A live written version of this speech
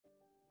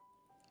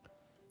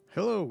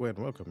Hello and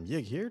welcome,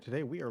 Yig here.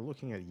 Today we are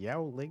looking at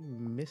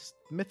Yaoling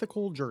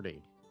Mythical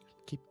Journey.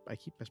 I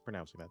keep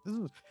mispronouncing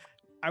that.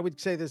 I would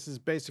say this is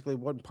basically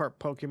one part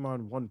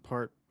Pokemon, one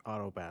part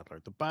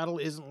autobattler. The battle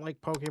isn't like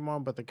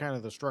Pokemon, but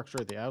the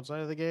structure at the outside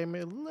of the game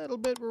a little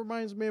bit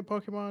reminds me of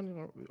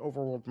Pokemon,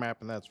 overworld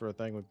map and that sort of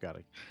thing.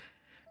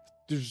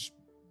 There's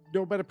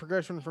no better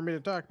progression for me to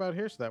talk about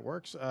here, so that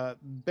works.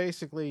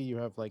 Basically you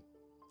have like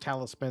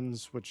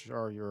talismans, which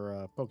are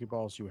your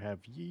Pokeballs. You have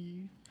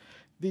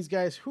these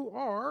guys who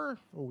are,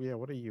 oh yeah,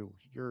 what are you?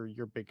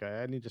 You're big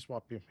guy. I need to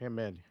swap him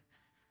in.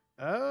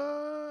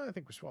 I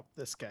think we swapped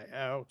this guy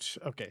out.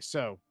 Okay,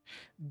 so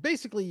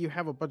basically you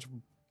have a bunch of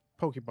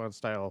Pokemon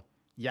style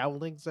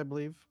Yaolings, I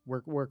believe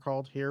we're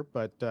called here,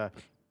 but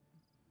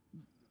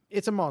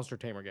it's a monster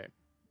tamer game.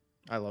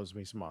 I love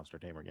me some monster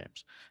tamer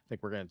games. I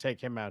think we're gonna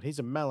take him out. He's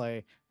a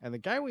melee, and the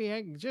guy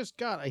we just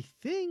got, I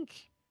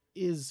think,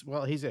 is,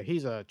 well, he's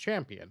a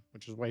champion,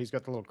 which is why he's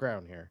got the little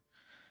crown here.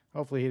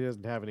 Hopefully he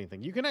doesn't have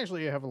anything. You can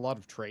actually have a lot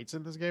of traits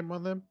in this game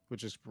on them,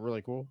 which is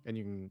really cool. And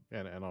you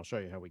can, and I'll show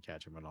you how we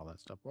catch them and all that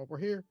stuff while we're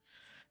here.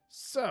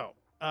 So,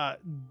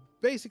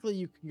 basically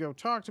you can go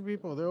talk to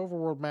people. The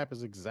overworld map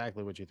is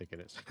exactly what you think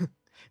it is. If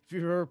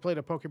you've ever played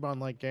a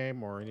Pokemon-like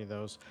game or any of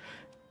those,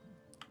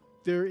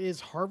 there is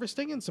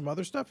harvesting and some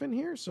other stuff in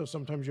here. So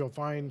sometimes you'll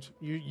find,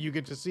 you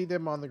get to see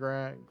them on the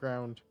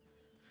ground,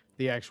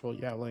 the actual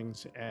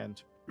Yaolings,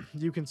 and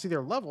you can see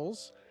their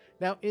levels.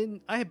 Now,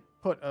 I have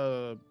put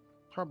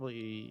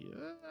probably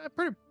a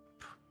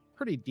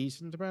pretty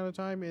decent amount of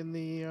time in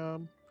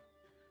the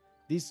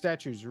these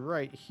statues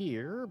right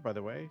here, by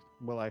the way,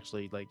 will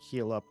actually like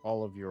heal up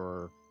all of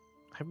your,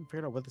 I haven't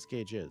figured out what this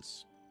gauge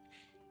is,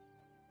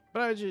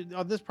 but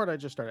on this part I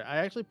just started. I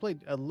actually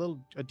played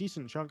a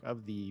decent chunk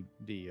of the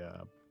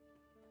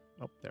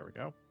oh, there we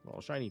go, a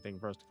little shiny thing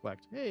for us to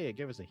collect. Hey, it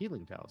gave us a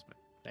healing talisman.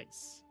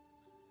 Nice.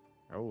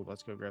 Oh,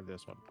 let's go grab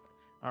this one.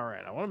 All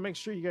right, I want to make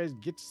sure you guys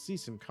get to see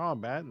some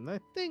combat, and I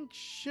think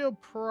she'll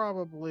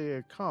probably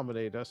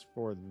accommodate us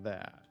for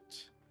that.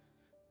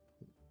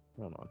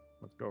 Hold on,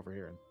 let's go over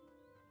here and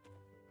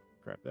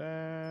grab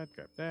that,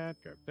 grab that,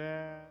 grab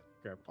that,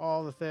 grab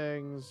all the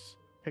things,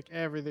 pick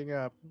everything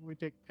up. We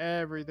take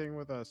everything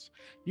with us.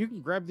 You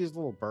can grab these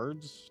little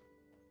birds,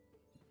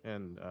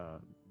 and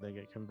they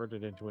get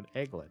converted into an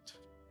egglet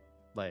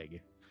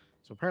leg.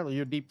 So apparently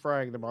you're deep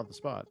frying them on the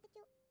spot.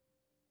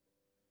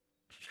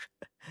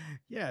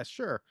 Yeah,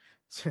 sure.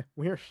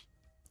 We're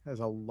has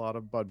a lot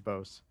of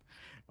Budbos.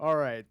 All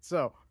right,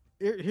 so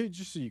here,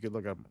 just so you could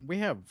look up, we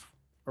have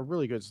a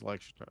really good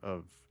selection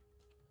of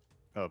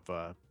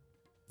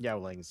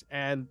Yaolings,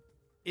 and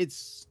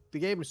the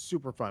game is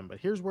super fun. But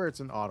here's where it's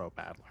an auto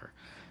battler.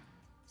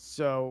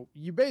 So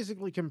you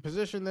basically can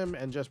position them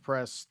and just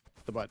press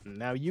the button.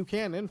 Now you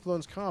can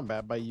influence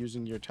combat by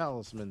using your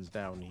talismans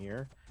down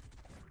here,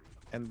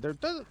 and there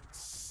doesn't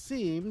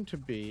seem to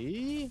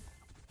be.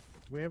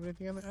 Do we have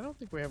anything on there? I don't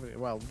think we have any.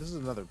 Well, this is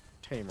another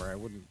tamer. I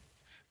wouldn't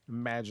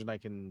imagine I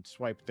can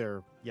swipe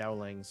their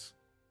Yaolings.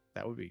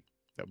 That would be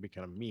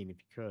kind of mean if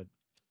you could.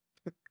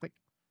 Like,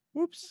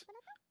 whoops,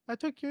 I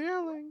took your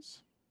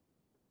Yaolings.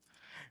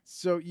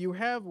 So you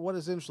have what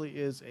essentially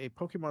is a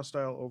Pokemon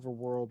style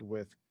overworld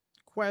with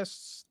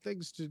quests,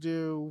 things to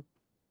do.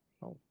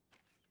 Oh,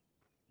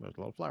 there's a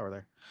little flower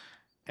there,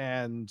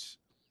 and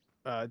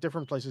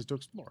different places to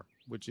explore,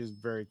 which is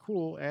very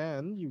cool.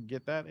 And you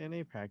get that in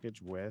a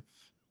package with.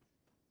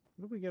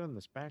 What did we get on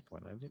this back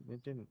one?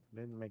 It didn't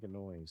make a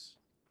noise.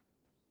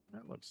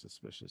 That looks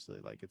suspiciously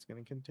like it's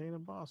going to contain a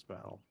boss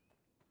battle.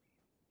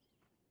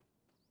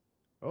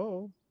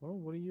 Oh,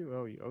 what are you?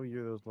 Oh,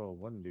 you're those little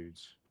one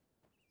dudes.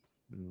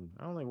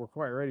 I don't think we're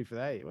quite ready for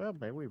that. Well,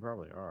 maybe we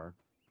probably are.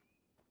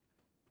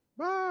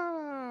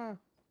 Ah!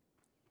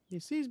 He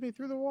sees me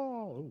through the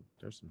wall. Oh,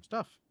 there's some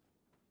stuff.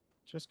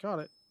 Just caught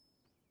it.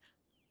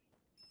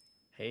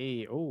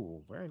 Hey,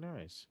 oh, very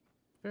nice.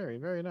 Very,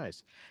 very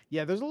nice.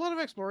 Yeah, there's a lot of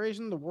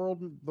exploration. The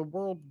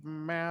world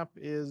map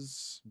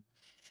is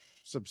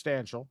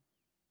substantial.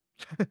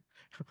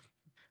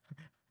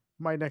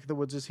 My neck of the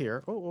woods is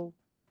here. Oh,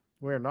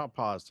 we're not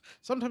paused.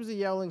 Sometimes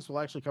the Yaolings will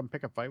actually come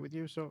pick a fight with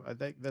you, so I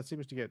think that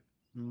seems to get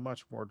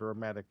much more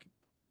dramatic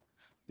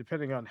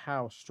depending on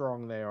how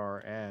strong they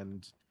are,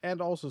 and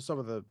also some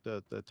of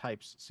the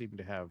types seem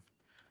to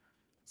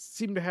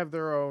have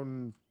their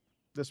own.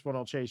 This one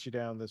will chase you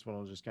down. This one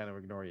will just kind of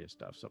ignore you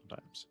stuff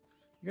sometimes.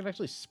 You can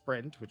actually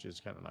sprint, which is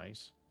kind of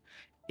nice.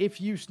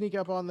 If you sneak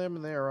up on them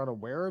and they are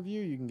unaware of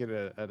you, you can get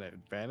an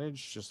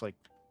advantage, just like.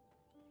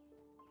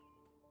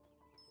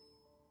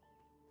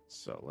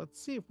 So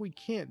let's see if we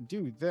can't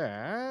do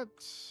that.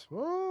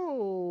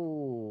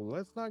 Oh,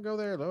 let's not go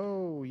there.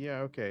 Oh, yeah,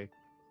 okay.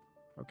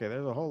 Okay,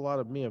 there's a whole lot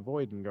of me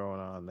avoiding going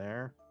on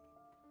there.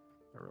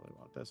 I really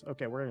want this.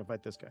 Okay, we're going to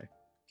fight this guy.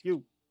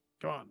 You,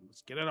 come on,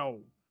 let's get it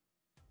on.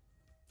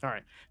 All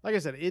right, like I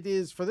said, it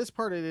is, for this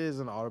part, it is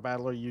an auto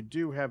battler. You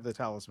do have the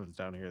talismans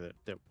down here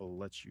that will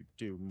let you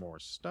do more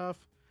stuff.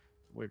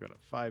 We're going to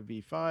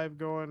 5v5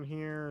 going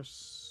here.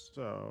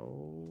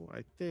 So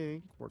I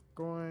think we're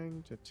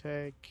going to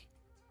take,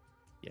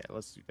 yeah,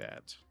 let's do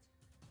that.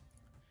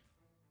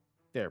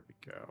 There we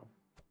go.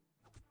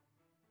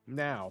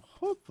 Now,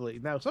 hopefully,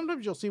 now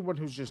sometimes you'll see one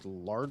who's just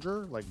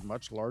larger, like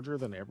much larger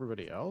than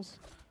everybody else.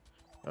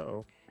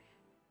 Uh-oh.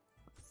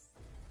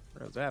 We're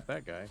gonna zap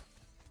that guy.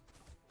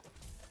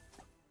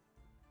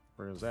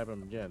 We're gonna zap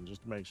him again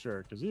just to make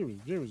sure, because he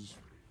was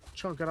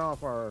chunking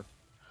off our.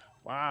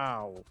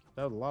 Wow,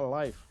 that was a lot of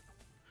life.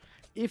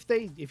 If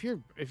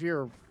your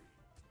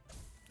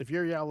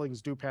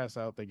Yaolings do pass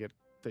out,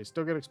 they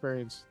still get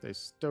experience. They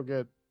still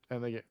get,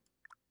 and they get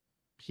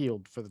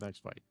healed for the next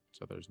fight.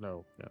 So there's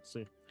no, yeah,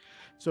 see.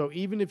 So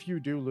even if you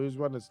do lose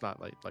one, it's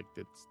not like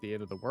it's the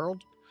end of the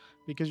world,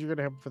 because you're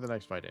gonna have them for the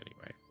next fight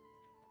anyway.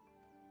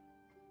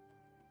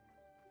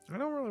 I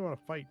don't really want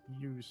to fight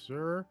you,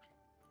 sir.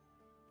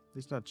 At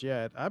least not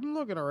yet. I'm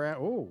looking around.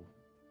 Oh,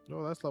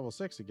 that's level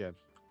 6 again.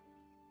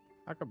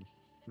 How come?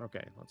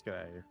 Okay, let's get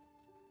out of here.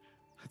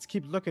 Let's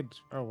keep looking.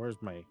 Oh,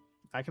 where's my?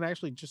 I can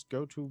actually just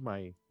go to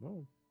my.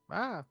 Oh,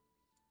 ah.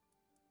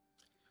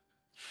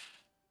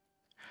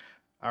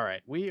 All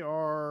right, we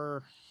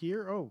are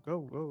here. Oh,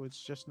 go.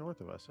 It's just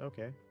north of us.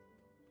 Okay.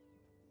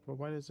 Well,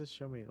 why does this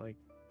show me like?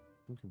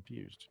 I'm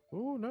confused.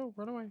 Oh no!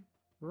 Run away!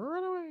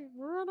 Run away!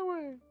 Run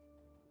away!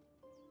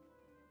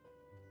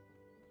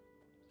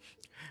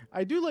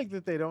 I do like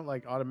that they don't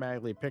like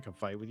automatically pick a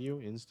fight with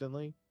you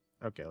instantly.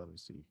 Okay, let me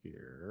see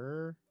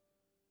here.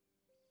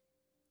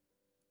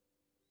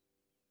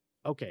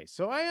 Okay,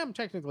 so I am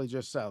technically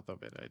just south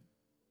of it.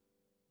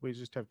 We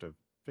just have to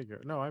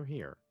figure. No, I'm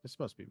here. This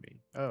must be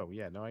me. Oh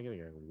yeah, no, I gotta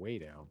go way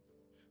down.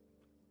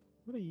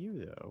 What are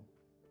you though?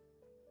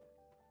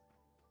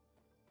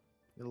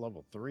 You're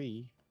level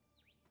 3.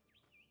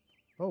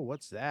 Oh,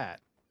 what's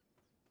that?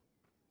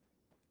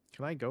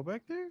 Can I go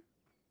back there?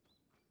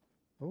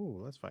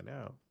 Oh, let's find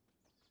out.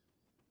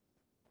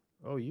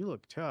 Oh, you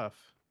look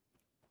tough.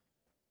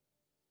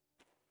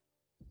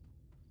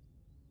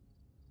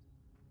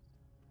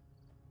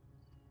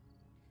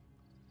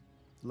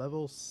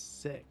 Level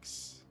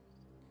 6.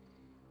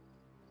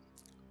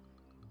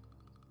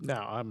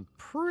 Now, I'm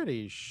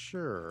pretty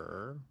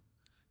sure...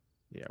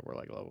 Yeah, we're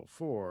like level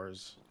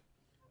 4s.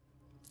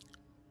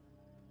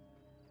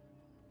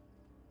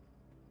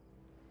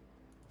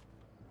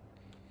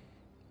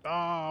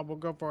 Ah, we'll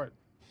go for it.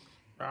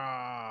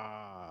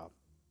 Ah.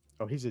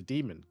 Oh, he's a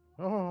demon.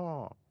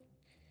 Oh.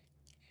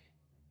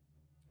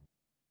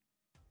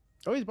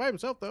 Oh, he's by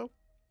himself, though.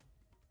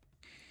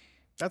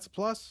 That's a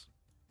plus.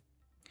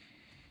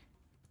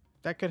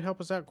 That could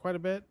help us out quite a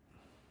bit.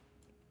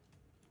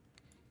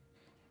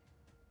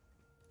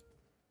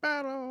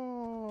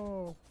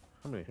 Battle!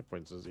 How many hit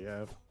points does he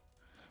have?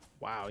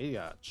 Wow, he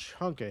got a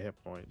chunk of hit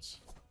points.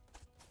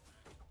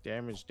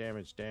 Damage,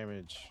 damage,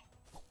 damage.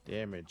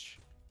 Damage.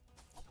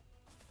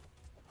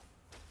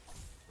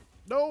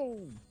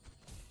 No!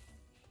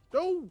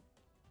 No!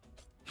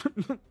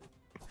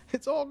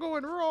 It's all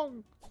going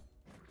wrong!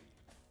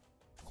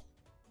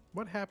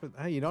 What happened?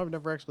 Hey, you know, I've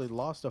never actually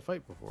lost a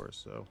fight before,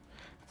 so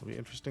it'll be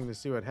interesting to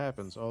see what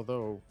happens.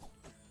 Although,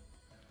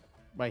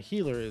 my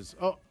healer is...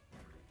 Oh!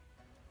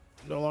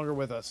 No longer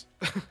with us.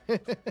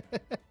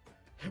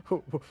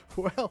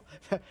 Well,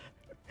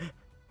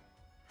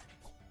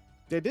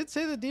 they did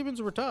say the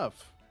demons were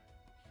tough.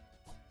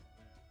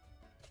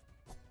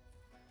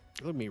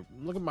 Look at me.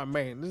 Look at my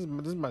man. This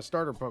is my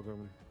starter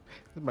Pokemon.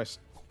 This is my...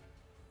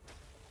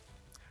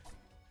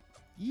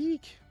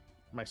 Eek!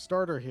 My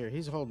starter here.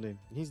 He's holding it.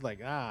 He's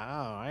like,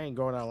 I ain't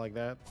going out like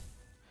that.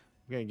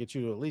 I'm gonna get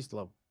you to at least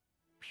level.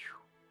 Phew.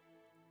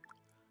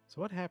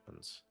 So what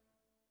happens?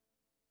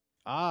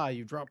 Ah,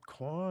 you drop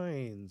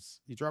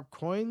coins. You drop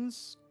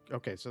coins?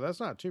 Okay, so that's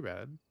not too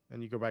bad.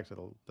 And you go back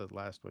to the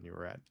last one you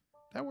were at.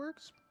 That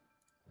works.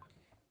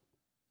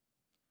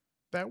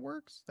 That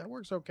works. That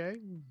works okay.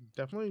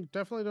 Definitely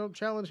don't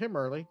challenge him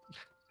early.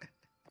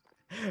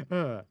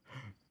 The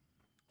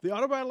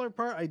autobattler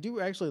part I do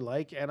actually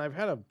like, and I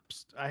had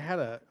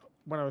a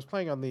when I was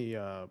playing on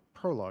the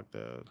prologue,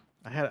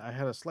 I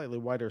had a slightly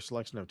wider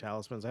selection of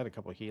talismans. I had a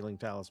couple of healing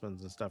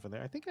talismans and stuff in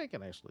there. I think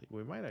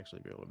we might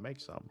actually be able to make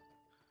some.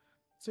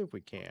 Let's see if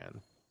we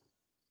can.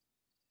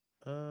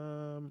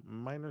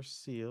 Minor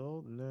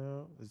seal.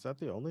 No, is that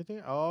the only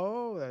thing?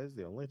 Oh, that is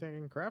the only thing I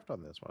can craft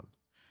on this one.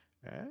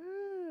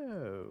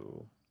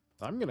 Oh,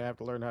 I'm gonna have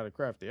to learn how to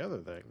craft the other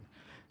thing.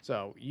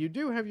 So you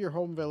do have your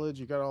home village.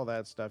 You got all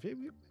that stuff.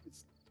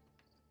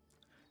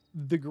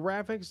 The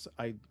graphics,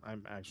 I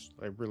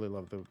really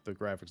love the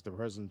graphics, the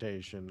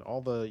presentation. All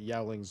the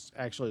Yaolings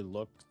actually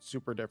look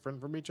super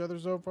different from each other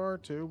so far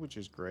too, which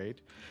is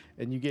great.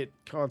 And you get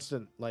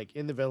constant, like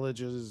in the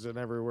villages and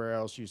everywhere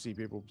else, you see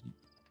people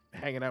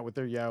hanging out with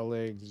their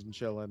Yaolings and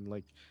chilling.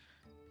 Like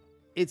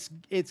it's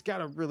got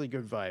a really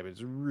good vibe.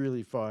 It's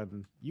really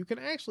fun. You can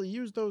actually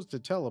use those to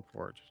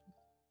teleport.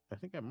 I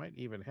think I might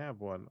even have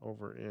one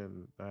over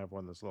in. I have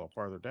one that's a little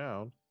farther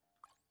down.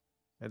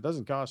 It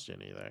doesn't cost you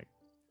anything.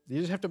 You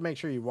just have to make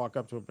sure you walk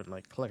up to them and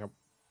like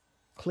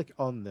click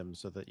on them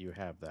so that you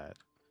have that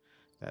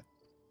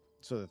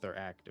so that they're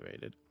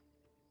activated.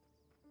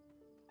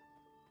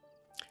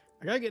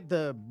 I gotta get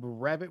the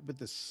rabbit with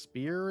the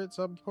spear at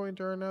some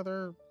point or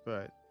another,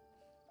 but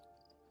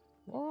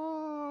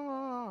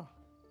Oh,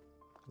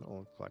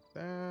 look like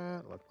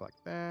that. Look like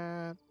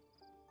that.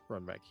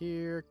 Run back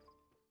here.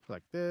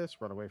 Like this.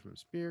 Run away from the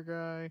spear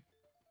guy.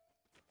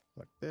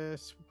 Like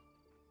this.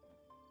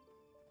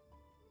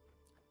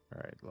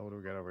 All right, what do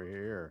we got over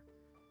here?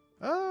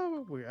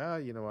 Oh,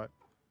 you know what?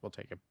 We'll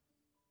take him.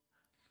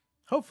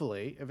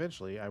 Hopefully,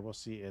 eventually, I will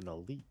see an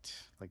elite.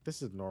 Like,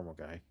 this is a normal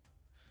guy.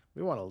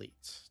 We want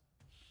elites.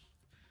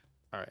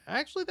 All right.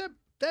 Actually,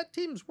 that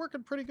team's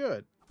working pretty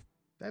good.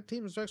 That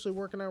team's actually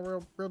working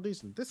out real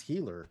decent. This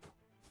healer,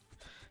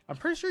 I'm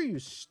pretty sure you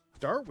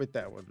start with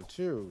that one,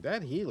 too.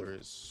 That healer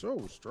is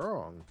so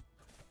strong.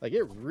 Like,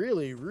 it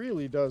really,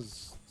 really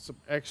does some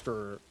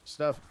extra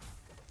stuff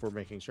for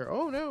making sure.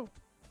 Oh, no.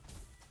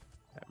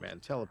 That man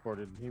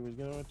teleported and he was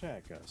going to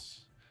attack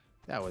us.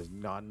 That was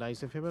not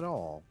nice of him at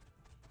all.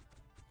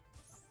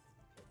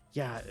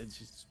 Yeah, it's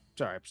just,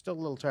 sorry, I'm still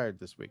a little tired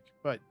this week.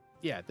 But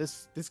yeah,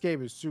 this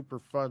game is super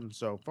fun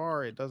so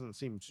far. It doesn't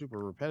seem super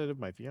repetitive.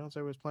 My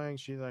fiance was playing.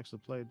 She actually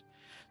played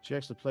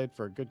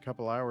for a good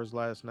couple hours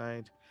last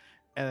night.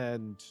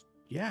 And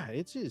yeah,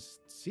 it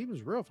just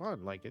seems real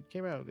fun. Like, it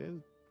came out,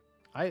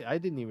 I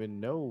didn't even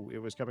know it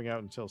was coming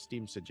out until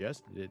Steam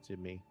suggested it to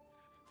me.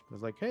 I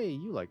was like, hey,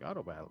 you like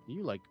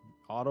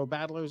auto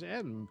battlers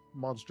and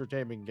monster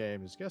taming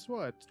games. Guess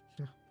what?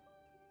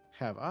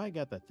 Have I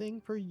got the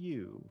thing for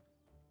you?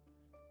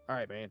 All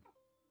right, man.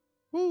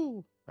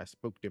 Woo! I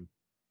spooked him.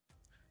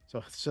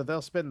 So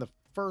they'll spend the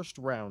first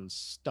round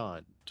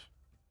stunned,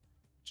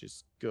 which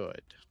is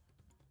good.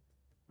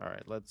 All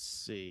right, let's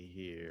see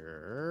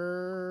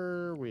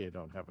here. We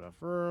don't have enough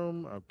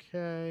room.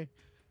 Okay.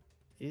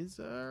 Is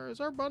our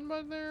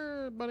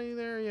bunny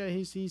there? Yeah,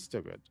 he's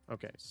still good.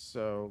 Okay,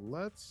 so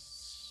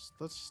let's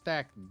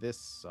stack this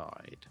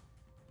side,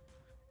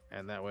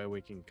 and that way we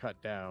can cut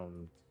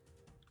down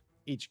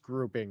each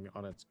grouping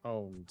on its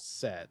own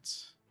set.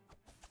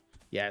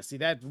 Yeah, see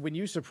that when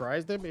you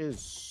surprise them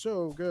is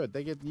so good.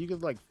 You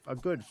get like a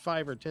good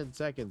 5 or 10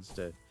 seconds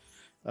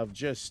of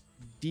just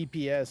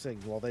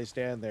DPSing while they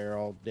stand there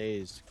all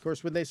dazed. Of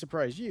course, when they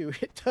surprise you,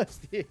 it does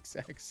the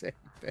exact same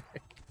thing.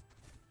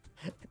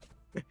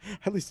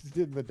 At least it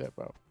did in the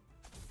demo.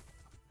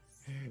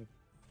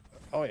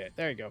 Oh yeah,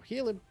 there you go.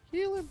 Heal him,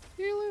 heal him,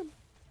 heal him.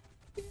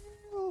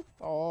 Heal.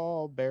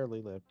 Oh,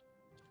 barely lived.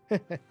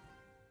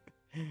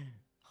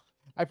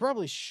 I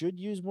probably should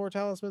use more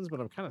talismans,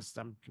 but I'm kind of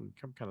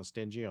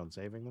stingy on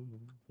saving them.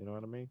 You know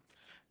what I mean?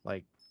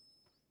 Like,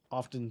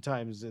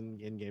 oftentimes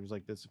in games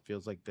like this, it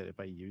feels like that if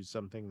I use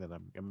something, that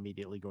I'm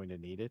immediately going to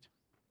need it.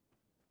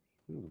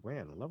 Ooh,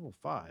 man, level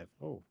 5.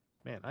 Oh,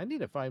 man, I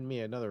need to find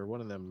me another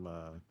one of them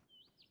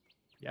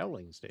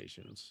Yaoling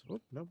stations. Oh,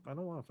 nope, I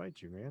don't want to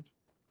fight you, man.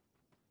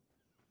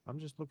 I'm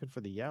just looking for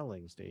the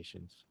Yaoling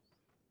stations.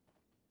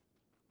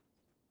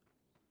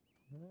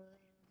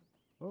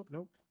 Oh,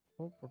 nope.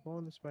 Oh, we're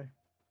going this way.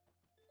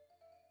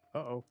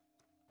 Uh-oh.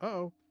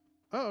 Uh-oh.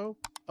 Uh-oh.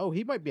 Oh,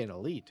 he might be an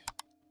elite.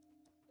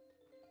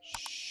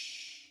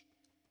 Shh.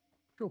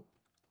 Go.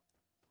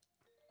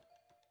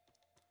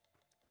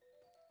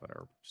 Put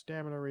our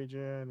stamina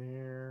regen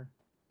here.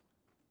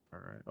 All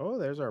right. Oh,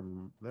 there's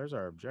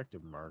our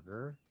objective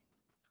marker.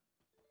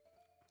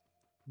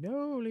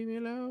 No, leave me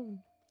alone.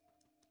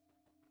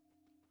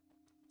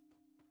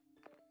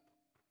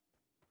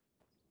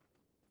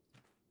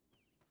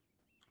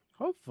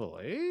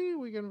 Hopefully,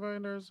 we can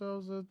find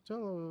ourselves a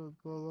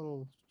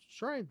little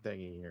shrine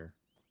thingy here.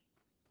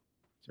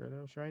 Is there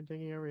no shrine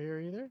thingy over here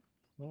either?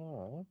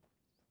 Oh.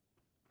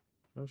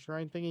 No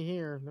shrine thingy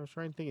here. No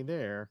shrine thingy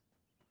there.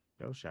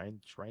 No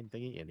shrine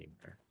thingy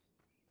anywhere.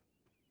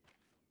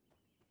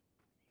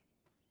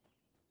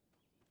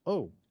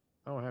 Oh,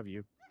 I don't have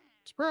you.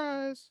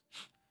 Surprise!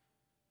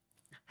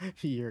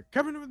 You're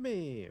coming with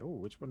me. Oh,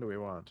 which one do we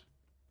want?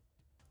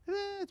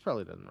 It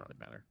probably doesn't really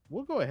matter.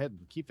 We'll go ahead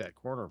and keep that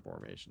corner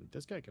formation.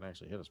 This guy can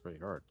actually hit us pretty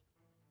hard.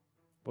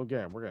 Well,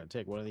 again, we're going to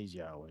take one of these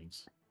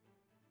Yaolings.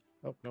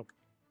 Oh, nope.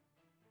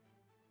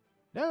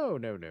 No,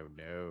 no, no,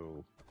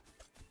 no.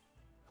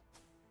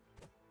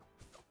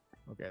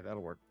 Okay,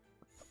 that'll work.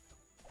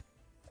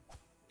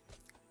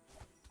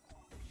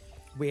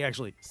 We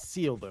actually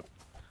seal them.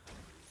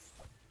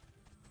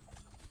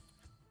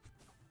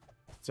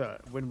 So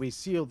when we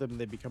seal them,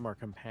 they become our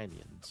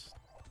companions.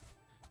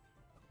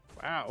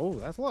 Wow. Oh,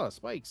 that's a lot of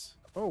spikes.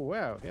 Oh,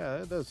 wow. Yeah,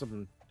 that does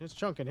some... It's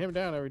chunking him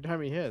down every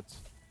time he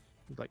hits.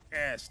 He's like,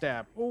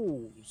 stab.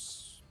 Oh.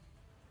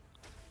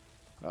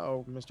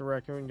 Uh-oh, Mr.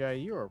 Raccoon guy,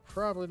 you are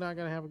probably not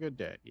going to have a good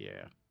day.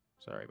 Yeah.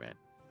 Sorry, man.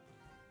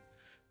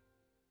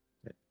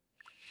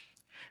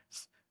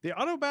 The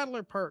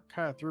auto-battler part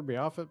kind of threw me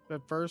off at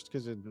first,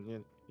 because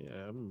in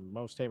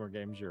most tamer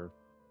games,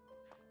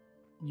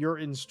 you're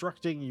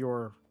instructing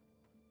your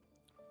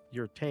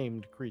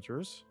tamed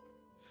creatures,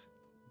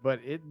 but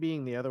it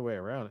being the other way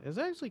around is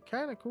actually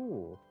kind of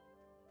cool.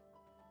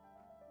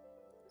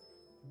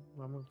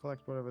 I'm gonna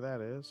collect whatever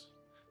that is.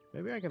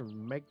 Maybe I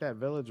can make that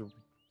village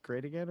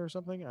great again or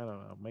something. I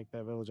don't know. Make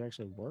that village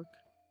actually work.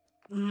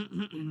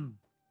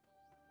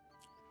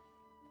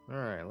 All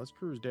right, let's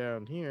cruise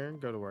down here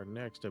and go to our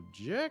next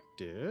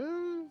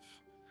objective.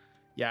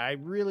 Yeah, I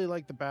really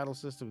like the battle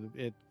system.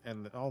 It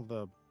and all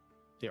the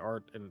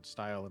art and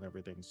style and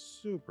everything.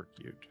 Super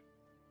cute.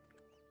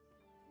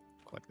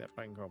 Collect that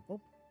pine cone. Oh,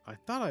 I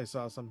thought I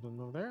saw something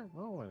over there.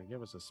 Oh, and it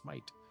gave us a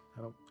smite.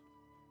 I don't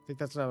think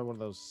that's another one of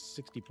those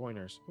 60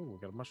 pointers. Oh, we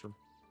got a mushroom.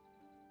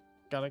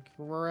 Gotta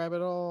grab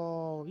it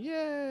all.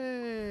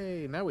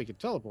 Yay! Now we can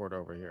teleport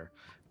over here.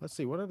 Let's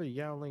see, what other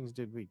Yaolings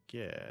did we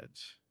get?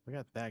 We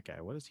got that guy.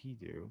 What does he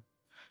do?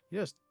 He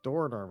has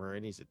thorn armor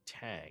and he's a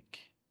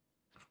tank.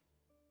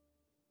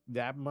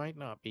 That might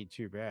not be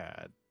too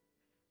bad.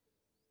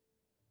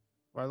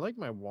 Well, I like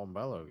my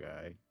Wombello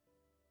guy.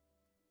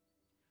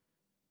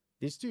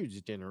 These dudes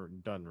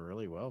done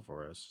really well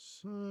for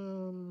us.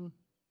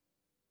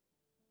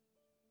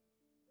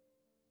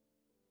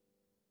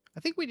 I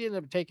think we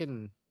ended up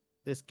taking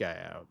this guy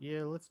out.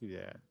 Yeah, let's do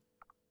that.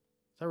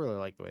 I really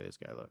like the way this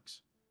guy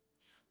looks.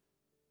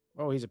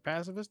 Oh, he's a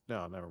pacifist?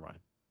 No, never mind.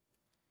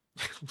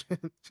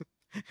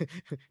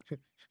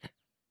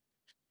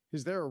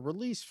 Is there a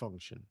release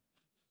function?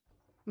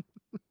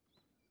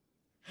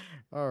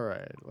 All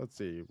right, let's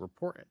see.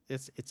 Report.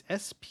 It's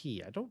SP.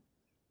 I don't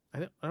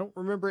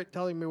remember it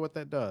telling me what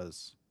that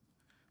does.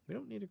 We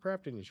don't need to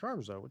craft any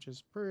charms though, which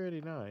is pretty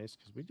nice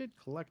because we did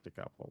collect a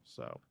couple.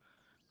 So,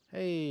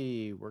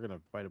 hey, we're gonna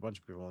fight a bunch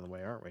of people on the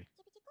way, aren't we?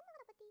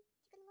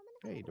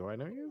 Hey, do I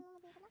know you?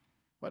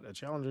 What? A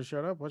challenger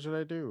showed up. What should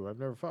I do? I've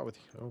never fought with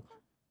you. Oh,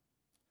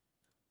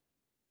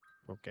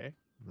 okay.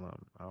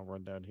 I'll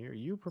run down here.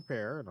 You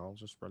prepare, and I'll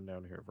just run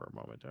down here for a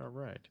moment. All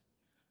right.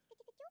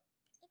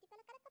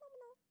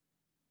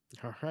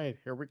 All right,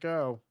 here we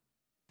go.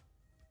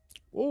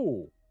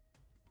 Oh.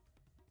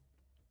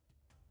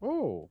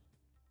 Oh.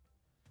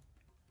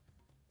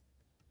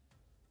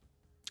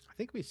 I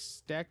think we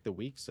stacked the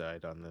weak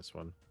side on this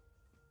one.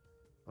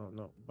 Oh,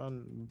 no.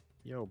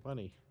 Yo,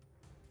 bunny.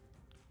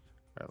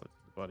 All right, let's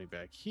put the bunny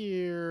back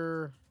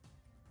here.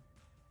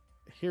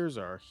 Here's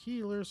our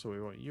healer, so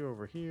we want you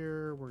over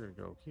here. We're going to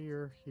go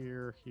here,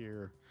 here,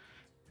 here,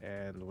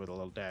 and with a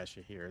little dash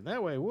of here. And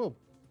that way we'll...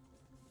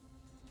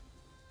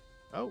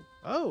 Oh,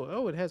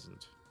 it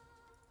hasn't.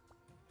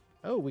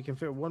 Oh, we can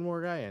fit one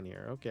more guy in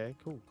here. Okay,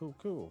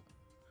 cool.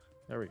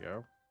 There we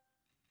go.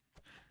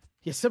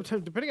 Yeah,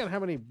 sometimes, depending on how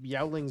many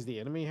Yaolings the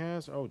enemy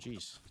has... Oh,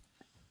 jeez.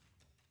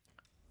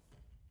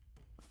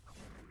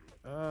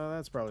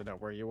 That's probably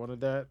not where you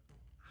wanted that.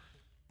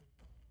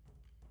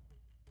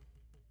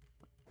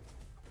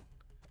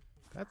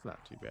 That's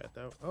not too bad,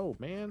 though. Oh,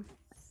 man.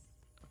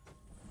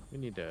 We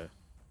need to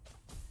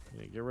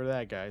get rid of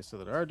that guy so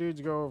that our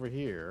dudes go over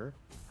here.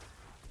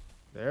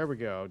 There we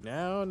go.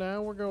 Now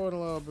we're going a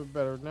little bit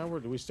better. Now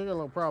we still got a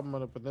little problem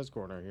up in this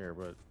corner here,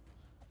 but...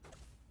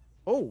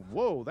 Oh,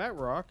 whoa, that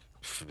rock.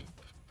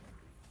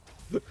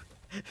 That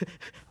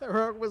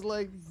rock was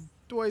like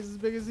twice as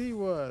big as he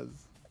was.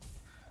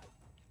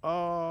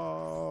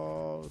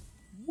 Oh,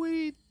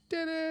 we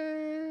did it!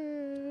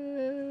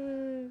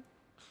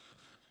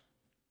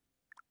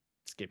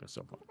 This game is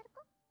so fun.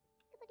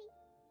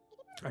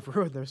 I've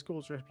ruined their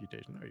school's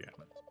reputation. Oh, yeah.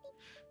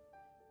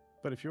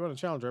 But if you want to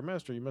challenge our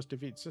master, you must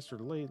defeat Sister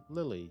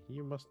Lily.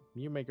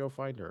 You may go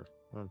find her.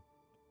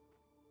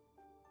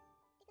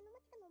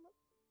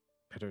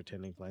 Better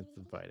attending plants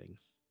than fighting.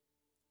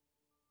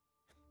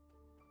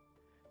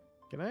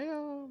 Can I,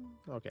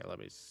 Okay, let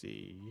me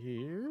see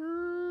here.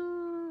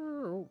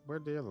 Oh,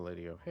 where'd the other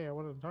lady go? Hey, I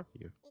wanted to talk to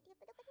you.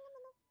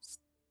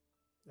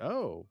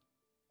 Oh.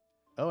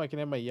 Oh, I can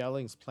have my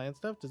Yaolings plant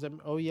stuff? Does that...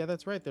 Oh, yeah,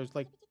 that's right. There's,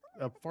 like,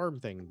 a farm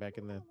thing back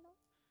in the...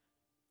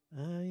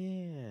 Oh,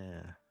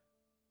 yeah.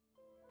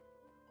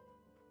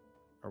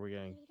 Are we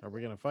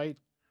gonna fight?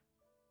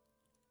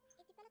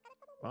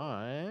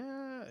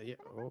 Yeah.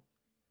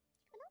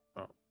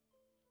 Oh.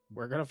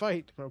 We're gonna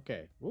fight.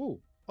 Okay.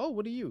 Ooh. Oh,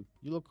 what are you?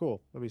 You look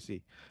cool. Let me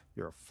see.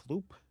 You're a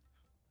floop.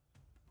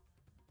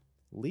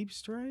 Leap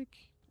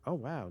strike? Oh,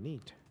 wow.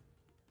 Neat.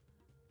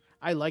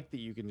 I like that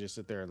you can just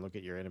sit there and look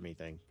at your enemy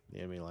thing. The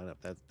enemy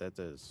lineup. That's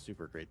a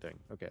super great thing.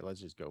 Okay,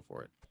 let's just go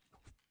for it.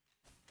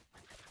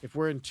 If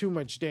we're in too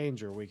much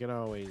danger, we can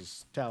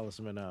always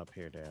talisman up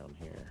here down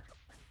here.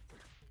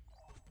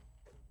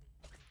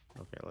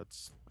 Okay,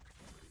 let's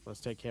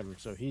take him.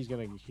 So he's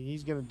gonna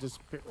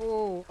disappear.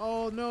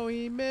 Oh no,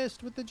 he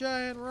missed with the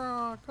giant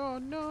rock. Oh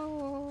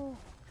no.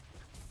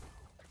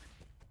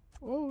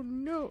 Oh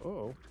no.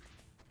 Uh-oh.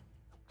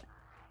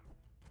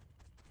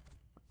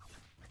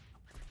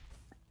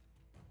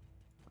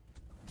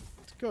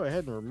 Let's go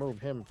ahead and remove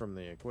him from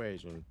the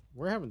equation.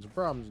 We're having some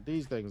problems with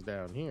these things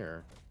down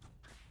here.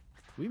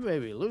 We may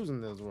be losing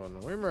this one.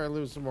 We might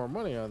lose some more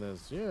money on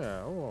this.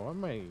 Yeah. Oh,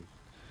 I'm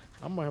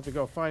gonna have to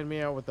go find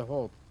me out what the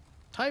whole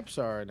types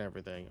are and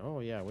everything.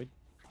 Oh yeah,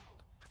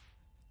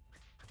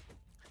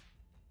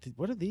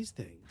 what are these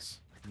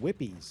things?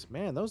 Whippies.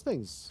 Man, those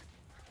things,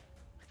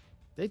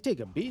 they take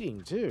a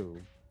beating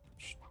too.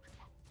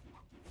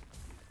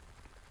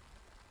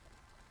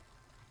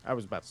 I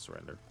was about to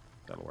surrender.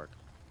 That'll work.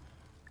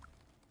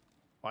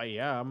 Oh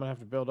yeah, I'm gonna have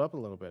to build up a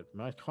little bit.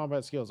 My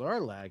combat skills are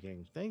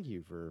lagging. Thank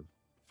you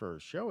for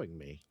showing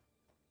me.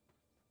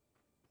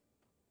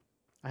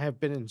 I have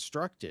been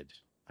instructed.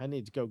 I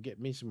need to go get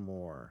me some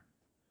more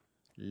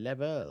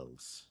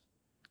levels.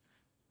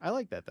 I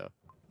like that though.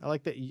 I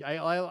like that.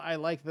 I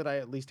like that I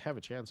at least have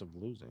a chance of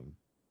losing.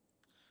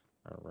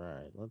 All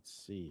right, let's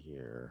see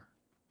here.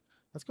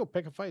 Let's go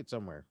pick a fight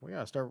somewhere. We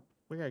gotta start.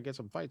 We gotta get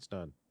some fights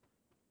done.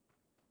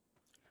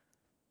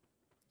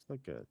 It's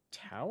like a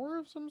tower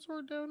of some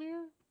sort down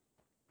here.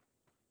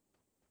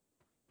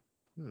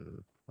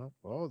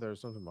 Oh, there's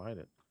something behind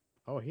it.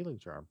 Oh, a healing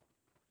charm.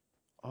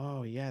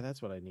 Oh yeah,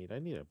 that's what I need. I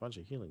need a bunch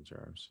of healing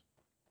charms.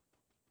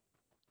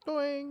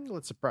 Doing.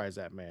 Let's surprise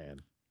that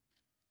man.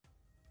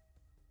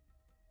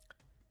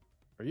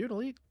 Are you an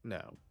elite?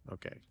 No.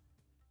 Okay.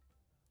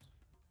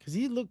 Cause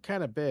he looked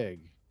kind of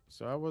big,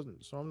 so I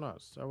wasn't. So I'm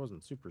not. I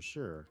wasn't super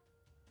sure.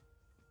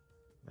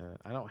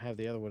 I don't have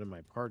the other one in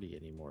my party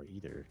anymore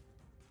either.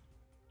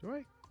 Do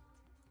I?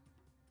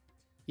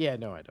 Yeah,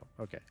 no, I don't.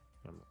 Okay.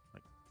 I'm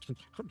like,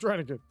 I'm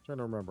trying to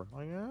remember.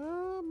 Like,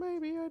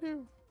 maybe I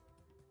do.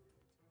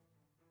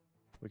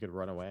 We could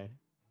run away.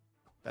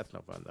 That's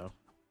no fun though.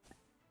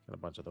 Got a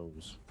bunch of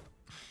those.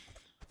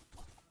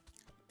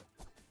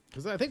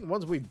 Because I think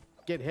once we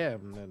get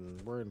him, then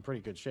we're in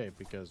pretty good shape.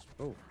 Because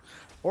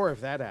or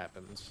if that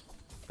happens,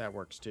 that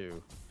works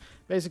too.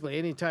 Basically,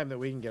 any time that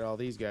we can get all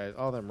these guys,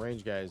 all them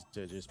range guys,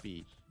 to just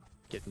be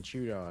getting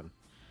chewed on,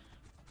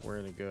 we're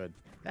in a good.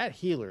 That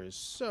healer is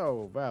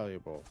so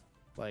valuable.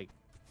 Like,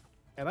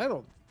 and I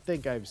don't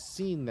think I've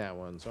seen that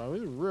one, so it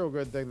was a real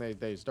good thing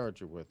they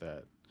start you with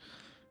that,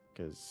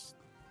 because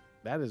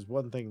that is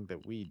one thing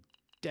that we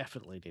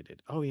definitely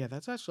needed. Oh yeah,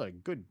 that's actually a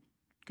good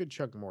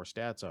chunk more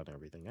stats on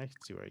everything. I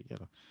can see why,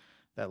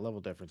 that level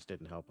difference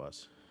didn't help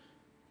us.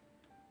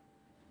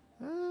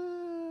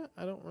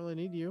 I don't really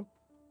need you,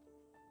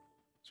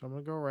 so I'm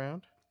gonna go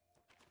around.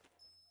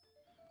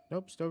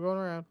 Nope, still going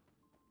around.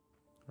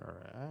 All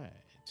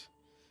right,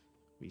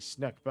 we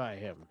snuck by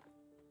him.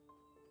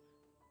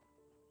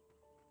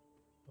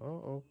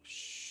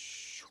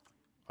 Shh.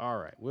 All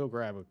right, we'll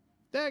grab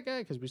that guy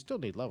because we still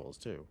need levels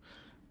too.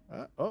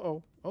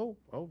 Oh,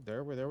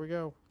 there we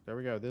go. There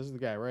we go. This is the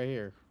guy right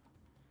here.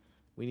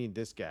 We need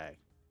this guy.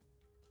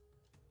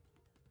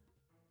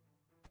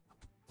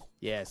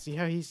 Yeah, see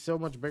how he's so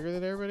much bigger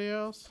than everybody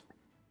else?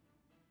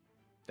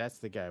 That's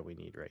the guy we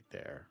need right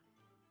there.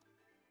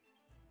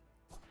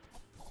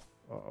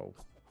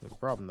 There's a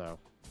problem though.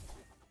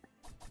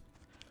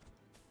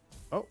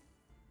 Oh.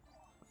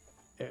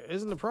 It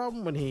isn't the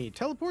problem when he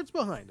teleports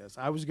behind us.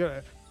 I was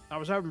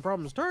having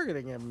problems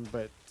targeting him,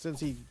 but since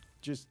he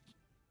just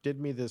did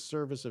me this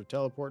service of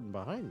teleporting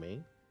behind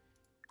me,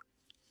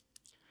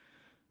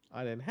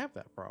 I didn't have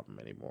that problem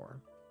anymore.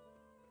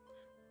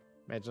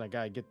 Imagine I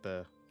gotta get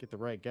the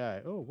right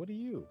guy. Oh, what are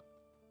you?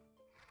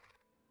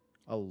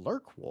 A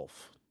lurk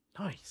wolf.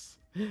 Nice.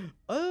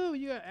 Oh,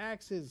 you got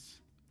axes.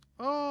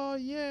 Oh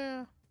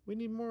yeah. We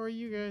need more of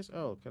you guys.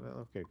 Oh,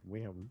 okay.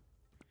 We have them.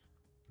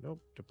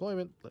 Nope.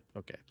 Deployment.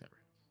 Okay, never.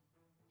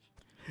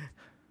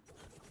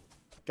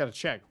 Gotta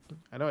check.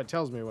 I know it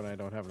tells me when I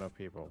don't have enough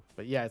people,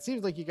 but yeah, it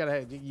seems like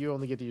you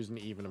only get to use an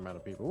even amount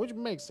of people, which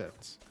makes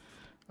sense.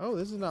 Oh,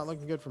 this is not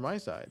looking good for my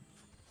side.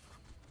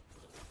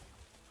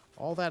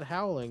 All that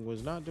howling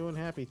was not doing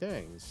happy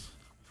things.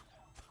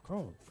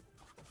 Oh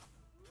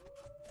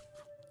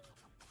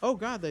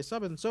God, they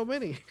summoned so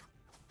many.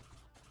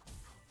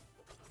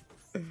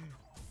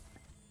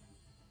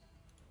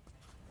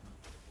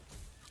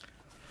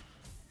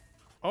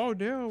 Oh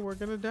no, we're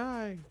gonna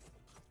die.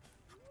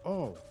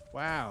 Oh,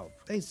 wow.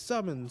 They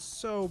summoned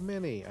so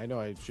many. I know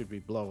I should be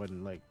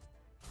blowing, like,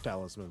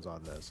 talismans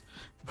on this.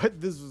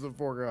 But this is a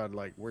foregone,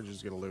 like, we're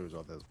just gonna lose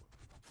on this.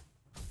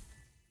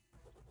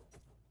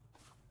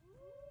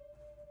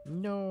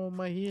 No,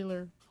 my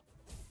healer.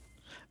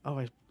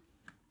 Oh,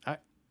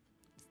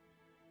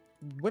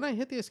 when I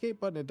hit the escape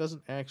button, it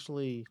doesn't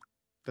actually...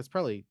 That's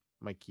probably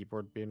my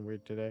keyboard being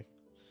weird today.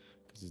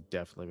 Because it's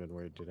definitely been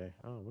weird today.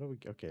 Oh, what do we...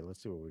 Okay,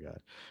 let's see what we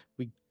got.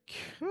 We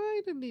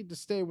kind of need to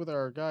stay with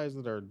our guys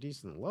that are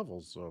decent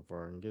levels so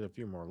far and get a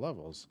few more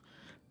levels.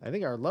 I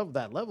think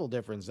that level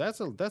difference, that's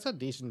a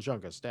decent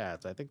chunk of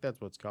stats. I think that's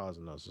what's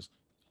causing us.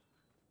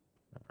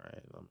 All right,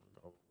 I'm gonna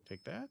go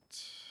take that.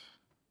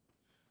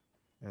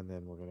 And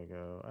then we're gonna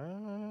go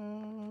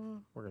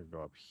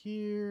up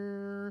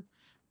here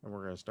and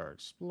we're gonna start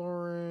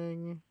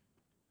exploring.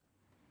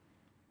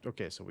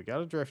 Okay, so we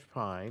got a drift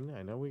pine.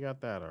 I know we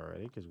got that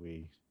already because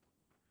we...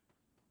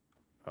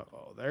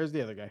 Uh-oh, there's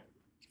the other guy.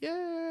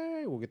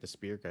 Yay! We'll get the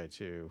spear guy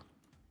too.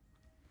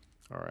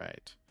 All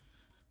right.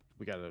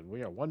 We got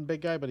one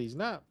big guy, but he's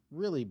not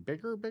really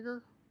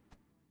bigger.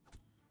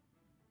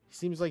 He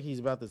seems like he's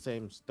about the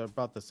same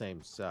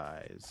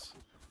size.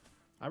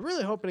 I'm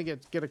really hoping to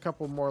get a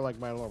couple more like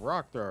my little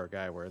rock thrower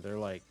guy where they're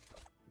like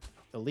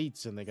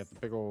elites and they got the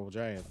big old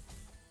giant.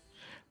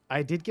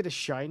 I did get a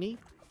shiny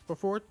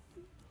before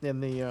in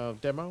the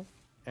demo,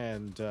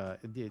 and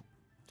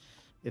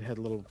it had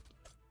little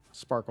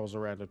sparkles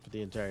around it for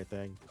the entire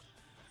thing.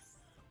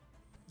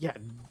 Yeah,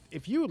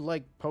 if you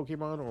like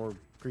Pokemon or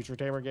creature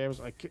tamer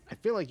games, I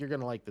feel like you're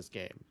gonna like this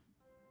game.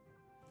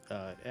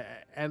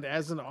 And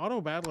as an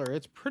auto battler,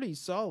 it's pretty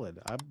solid.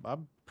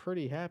 I'm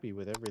pretty happy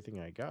with everything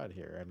I got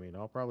here. I mean,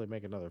 I'll probably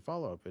make another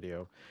follow-up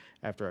video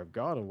after I've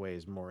gone a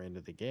ways more into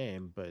the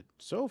game, but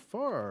so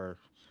far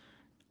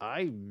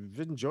I've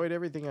enjoyed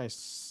everything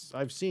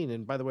I've seen.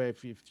 And by the way,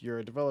 if you're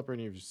a developer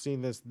and you've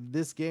seen this,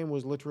 this game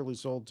was literally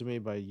sold to me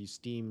by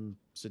Steam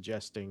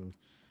suggesting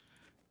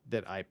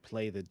that I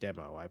play the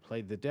demo. I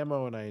played the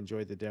demo and I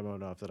enjoyed the demo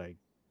enough that I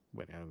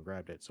went out and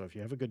grabbed it. So if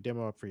you have a good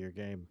demo up for your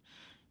game,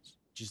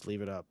 just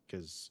leave it up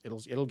because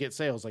it'll get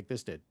sales like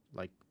this did.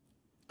 Like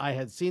I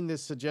had seen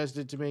this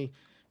suggested to me.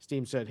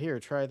 Steam said, "Here,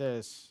 try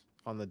this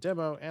on the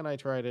demo," and I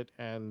tried it,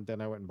 and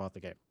then I went and bought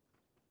the game.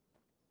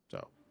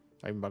 So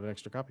I even bought an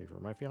extra copy for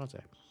my fiance.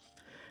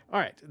 All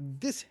right,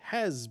 this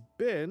has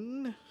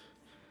been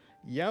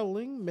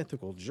Yaoling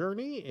Mythical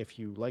Journey. If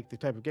you like the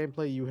type of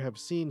gameplay you have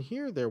seen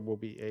here, there will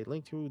be a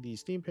link to the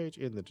Steam page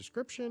in the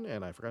description,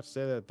 and I forgot to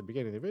say that at the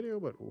beginning of the video,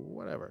 but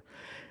whatever.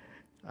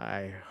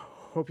 I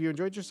hope you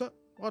enjoyed yourself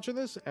watching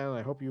this, and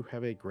I hope you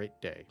have a great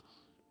day.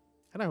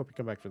 And I hope you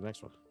come back for the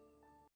next one.